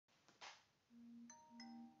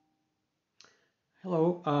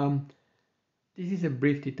Hello, this is a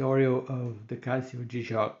brief tutorial of the Casio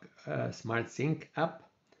G-Shock Smart Sync app.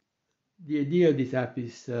 The idea of this app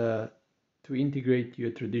is to integrate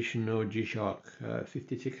your traditional G-Shock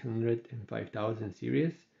 5600 and 5000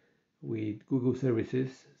 series with Google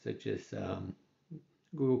services such as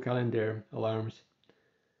Google Calendar, alarms,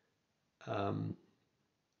 um,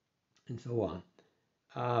 and so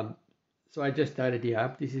on. So I just started the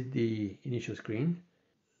app. This is the initial screen.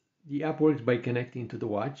 The app works by connecting to the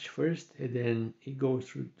watch first, and then it goes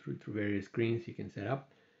through various screens you can set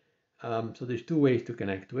up. So there's two ways to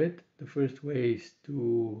connect to it. The first way is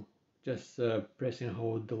to just press and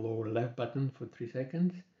hold the lower left button for 3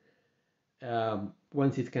 seconds.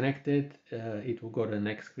 Once it's connected, it will go to the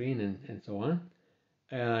next screen and so on.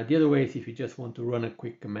 The other way is if you just want to run a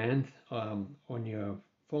quick command on your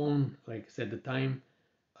phone, like set the time,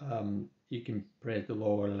 you can press the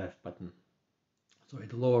lower left button. Sorry,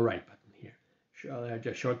 the lower right button here.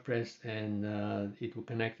 Just short press and it will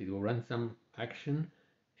connect, it will run some action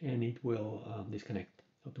and it will disconnect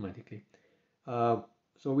automatically. So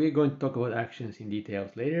we're going to talk about actions in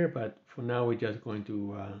details later, but for now we're just going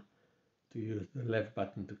to use the left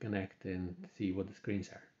button to connect and see what the screens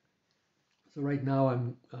are. So right now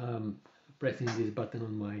I'm pressing this button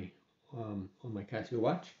on my Casio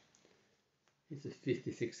watch. It's a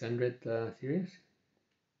 5600 series.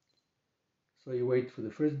 So you wait for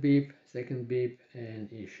the first beep, second beep,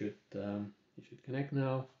 and it should connect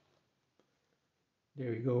now.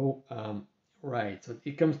 There we go. Right, so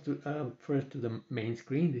it comes to first to the main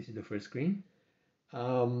screen. This is the first screen.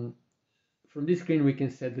 From this screen we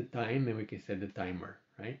can set the time and we can set the timer,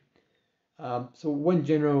 right? So one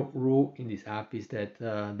general rule in this app is that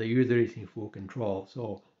the user is in full control.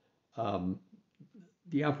 So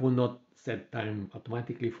the app will not set time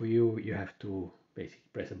automatically for you. You have to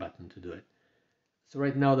basically press a button to do it. So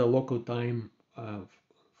right now the local time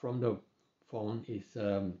from the phone is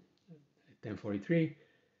 10:43.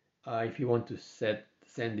 If you want to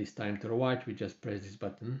send this time to the watch, we just press this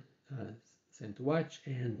button, send to watch,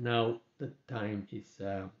 and now the time is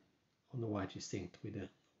on the watch is synced with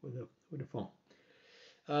the phone.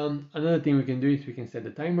 Another thing we can do is we can set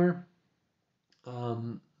the timer.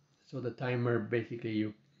 So the timer basically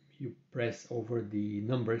you press over the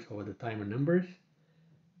numbers, over the timer numbers.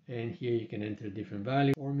 And here you can enter different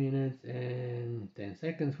values, 4 minutes and 10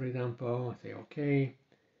 seconds, for example. Say OK.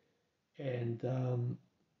 And the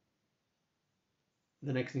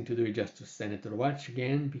next thing to do is just to send it to the watch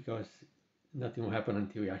again, because nothing will happen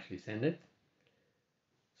until you actually send it.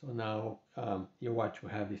 So now your watch will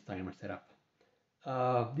have this timer set up.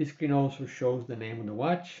 This screen also shows the name of the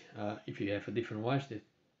watch. If you have a different watch, the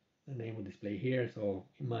name will display here. So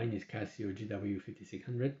mine is Casio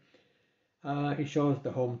GW-B5600. It shows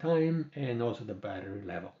the home time and also the battery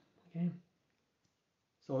level. Okay,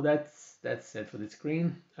 so that's set for the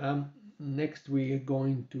screen. Next we are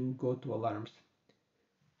going to go to alarms.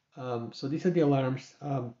 So these are the alarms.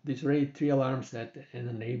 There's already 3 alarms set and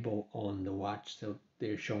enable on the watch, so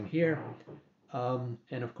they're shown here.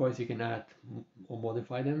 And of course you can add or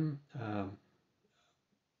modify them.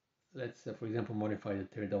 Let's for example modify the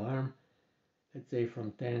 3rd alarm. Let's say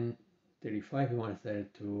from 10:35 we want to set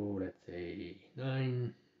it to, let's say,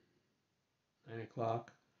 9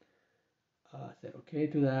 o'clock. Set OK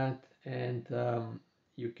to that, and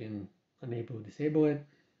you can enable or disable it.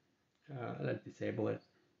 Let's disable it.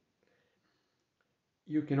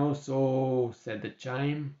 You can also set the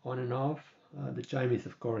chime on and off. The chime is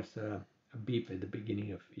of course a beep at the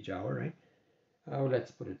beginning of each hour, right?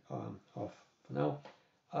 Let's put it off for now.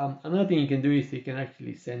 Another thing you can do is you can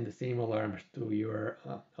actually send the same alarms to your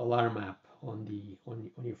alarm app on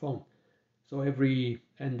your phone. So every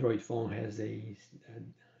Android phone has a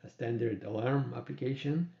standard alarm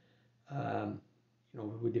application,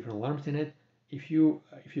 with different alarms in it. If you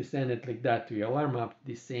send it like that to your alarm app,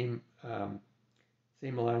 the same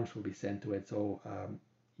alarms will be sent to it. So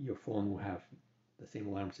your phone will have the same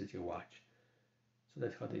alarms as your watch. So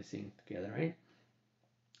that's how they sync together, right?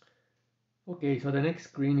 Okay, so the next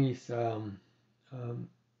screen is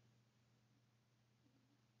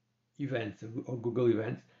events or Google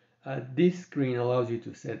Events. This screen allows you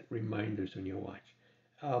to set reminders on your watch.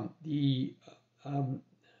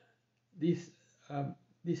 These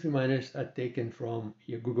reminders are taken from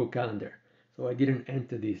your Google Calendar. So I didn't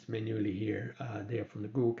enter this manually here. They're from the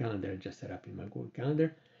Google Calendar, just set up in my Google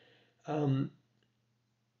Calendar.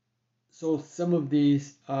 So some of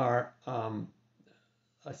these are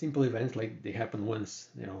simple events, like they happen once,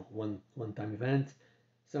 one-time event.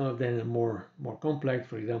 Some of them are more complex.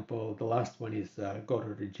 For example, the last one is go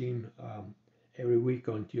to the gym every week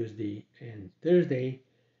on Tuesday and Thursday,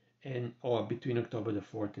 and or between October the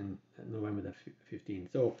 4th and November the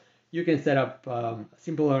 15th. So you can set up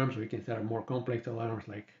simple alarms, or you can set up more complex alarms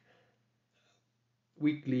like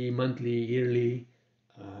weekly, monthly, yearly,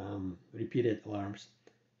 repeated alarms.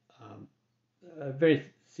 Very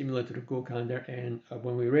similar to the Google Calendar, and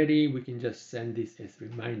when we're ready, we can just send this as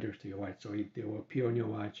reminders to your watch. So they will appear on your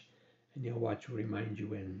watch, and your watch will remind you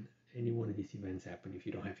when any one of these events happen if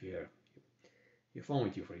you don't have your phone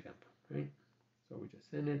with you, for example, right? So we just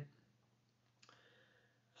send it.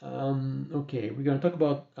 Okay, we're going to talk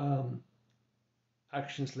about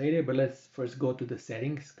actions later, but let's first go to the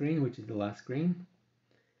settings screen, which is the last screen.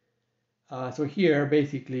 So here,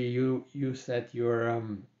 basically, you set your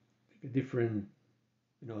different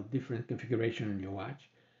different configuration on your watch.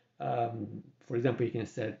 For example, you can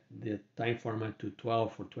set the time format to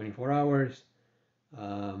 12 or 24 hours.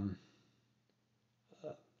 The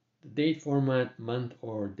date format, month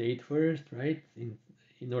or date first, right? In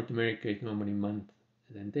North America, it's normally month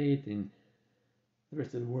and then date. In the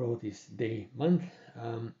rest of the world is day, month.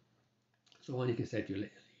 So on, you can set your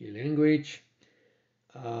language.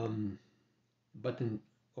 Button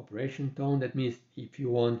operation tone. That means if you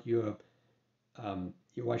want your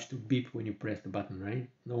watch to beep when you press the button, right?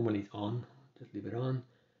 Normally it's on, just leave it on.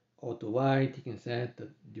 Auto light, you can set the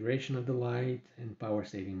duration of the light, and power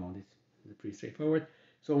saving mode. It's pretty straightforward.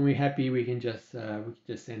 So when we're happy, we can just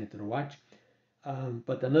send it to the watch.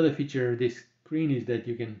 But another feature of this screen is that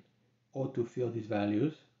you can auto fill these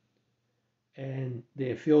values, and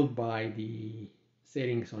they're filled by the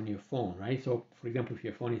settings on your phone, right? So for example, if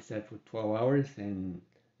your phone is set for 12 hours and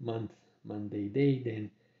month, day, day,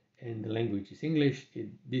 then and the language is English,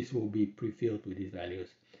 this will be pre-filled with these values.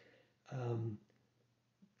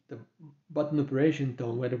 The button operation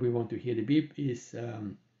tone, whether we want to hear the beep, is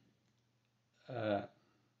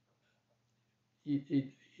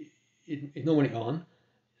it's normally on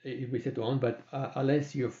if we set to on, but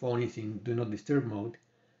unless your phone is in do not disturb mode,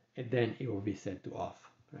 and then it will be set to off,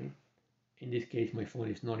 right? In this case, my phone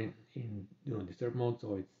is not in do not disturb mode,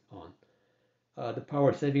 so it's on. The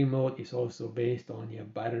power saving mode is also based on your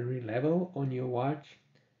battery level on your watch.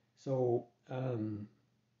 So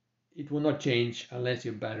it will not change unless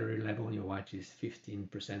your battery level on your watch is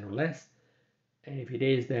 15% or less. And if it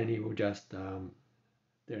is, then it will just turn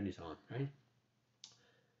this on, right?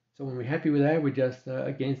 So when we're happy with that, we just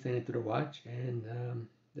again send it to the watch, and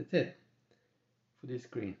that's it for this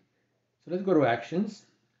screen. So let's go to actions.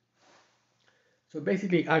 So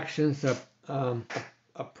basically, actions are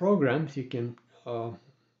programs you can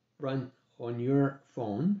run on your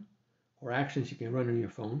phone, or actions you can run on your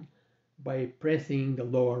phone by pressing the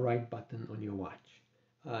lower right button on your watch.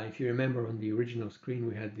 If you remember, on the original screen,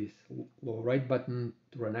 we had this lower right button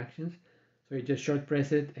to run actions. So you just short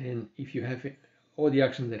press it, and if you have all the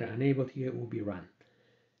actions that are enabled here will be run.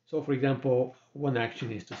 So for example, one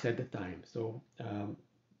action is to set the time. So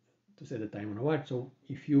to set the time on a watch. So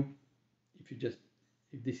if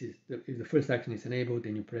the first action is enabled,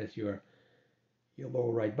 then you press your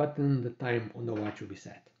lower right button, the time on the watch will be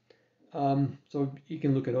set. So you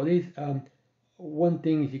can look at all these. One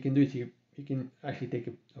thing you can do is you can actually take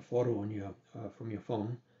a photo on your from your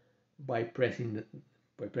phone by pressing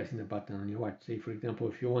the button on your watch. Say for example,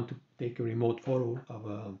 if you want to take a remote photo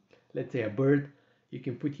of let's say a bird, you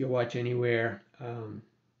can put your watch anywhere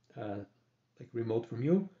like remote from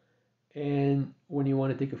you, and when you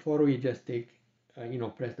want to take a photo, you just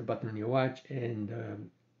press the button on your watch, and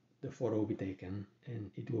the photo will be taken,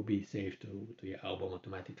 and it will be saved to your album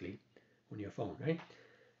automatically on your phone, right?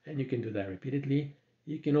 And you can do that repeatedly.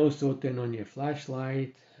 You can also turn on your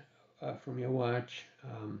flashlight from your watch,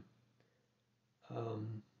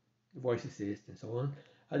 voice assist, and so on.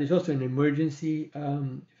 There's also an emergency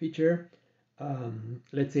feature.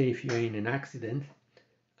 Let's say if you're in an accident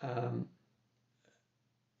and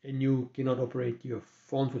you cannot operate your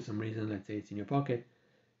phone for some reason, let's say it's in your pocket,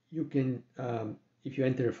 you can, if you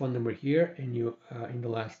enter a phone number here and you in the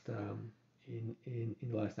last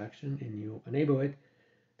action and you enable it,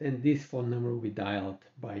 then this phone number will be dialed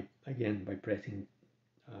by pressing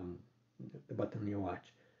the button on your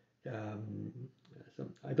watch. So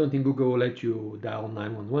I don't think Google will let you dial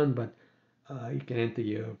 911, but you can enter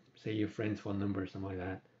your friend's phone number or something like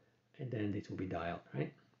that, and then this will be dialed,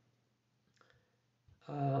 right?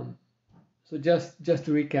 So just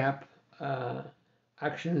to recap,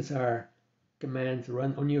 actions are commands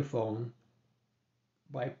run on your phone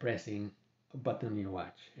by pressing a button on your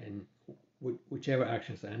watch, and whichever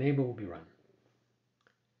actions are enabled will be run.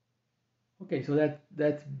 Okay, so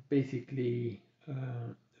that's basically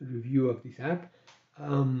a review of this app.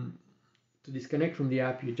 To disconnect from the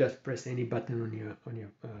app, you just press any button on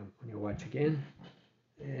your watch again,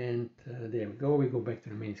 And there we go. We go back to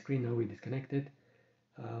the main screen. Now we disconnected.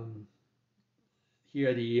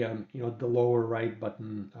 Here the the lower right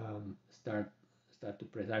button, start to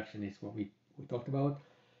press action, is what we talked about.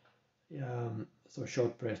 So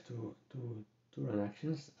short press to run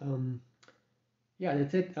actions. Yeah,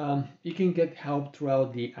 that's it. You can get help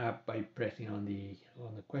throughout the app by pressing on the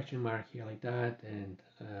question mark here like that, and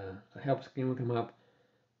a help screen will come up.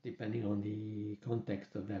 Depending on the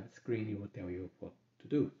context of that screen, it will tell you what to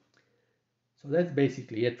do. So that's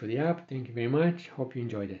basically it for the app. Thank you very much. Hope you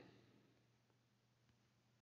enjoyed it.